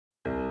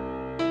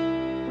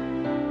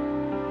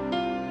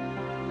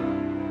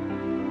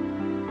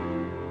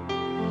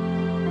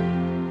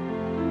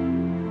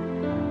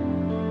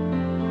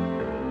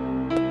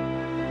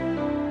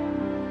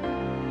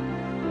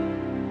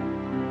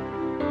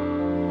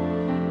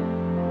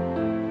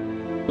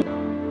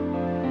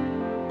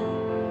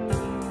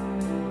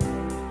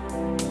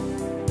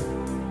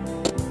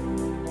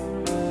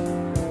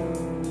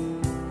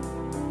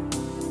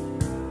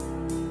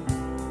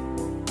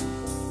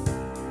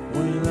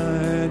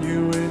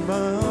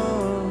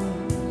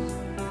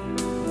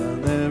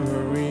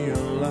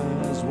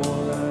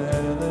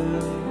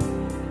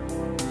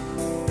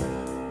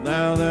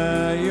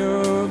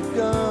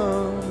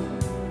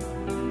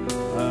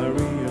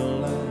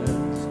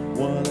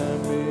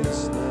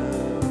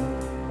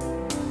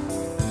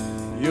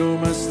You're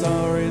my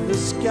star in the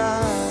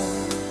sky,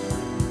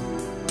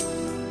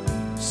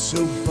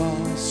 so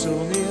far, so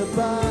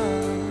nearby.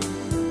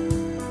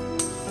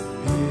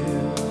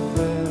 Here,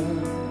 there,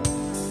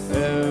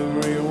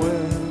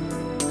 everywhere,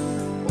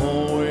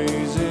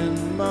 always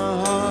in my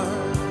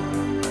heart.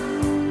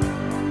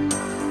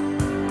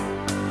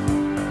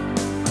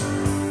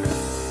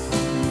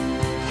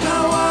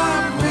 How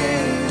I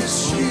miss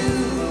you,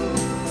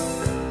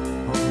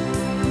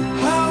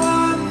 how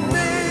I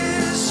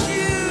miss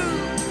you,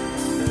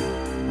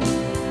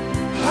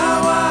 how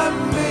I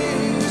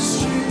miss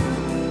you.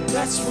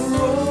 That's for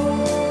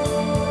always.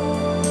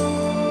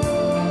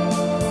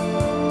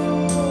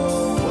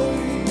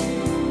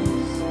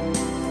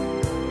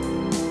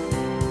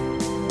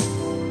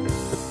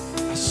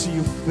 I see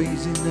your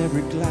face in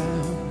every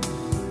cloud,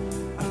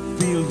 I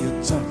feel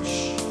your touch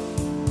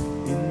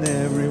in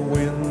every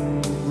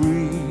wind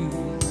breeze.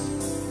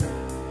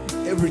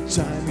 Every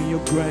time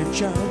your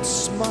grandchild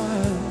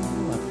smile,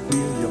 I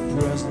feel your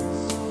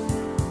presence,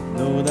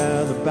 no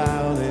doubt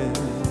about it.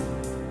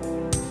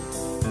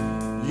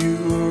 You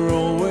were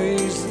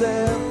always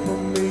there for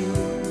me,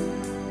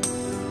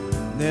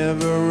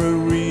 never a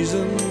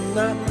reason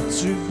not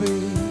to be.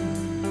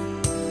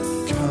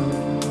 Come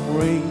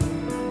rain,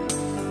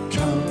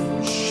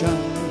 come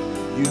shine,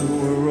 you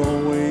were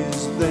always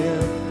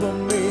there for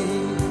me.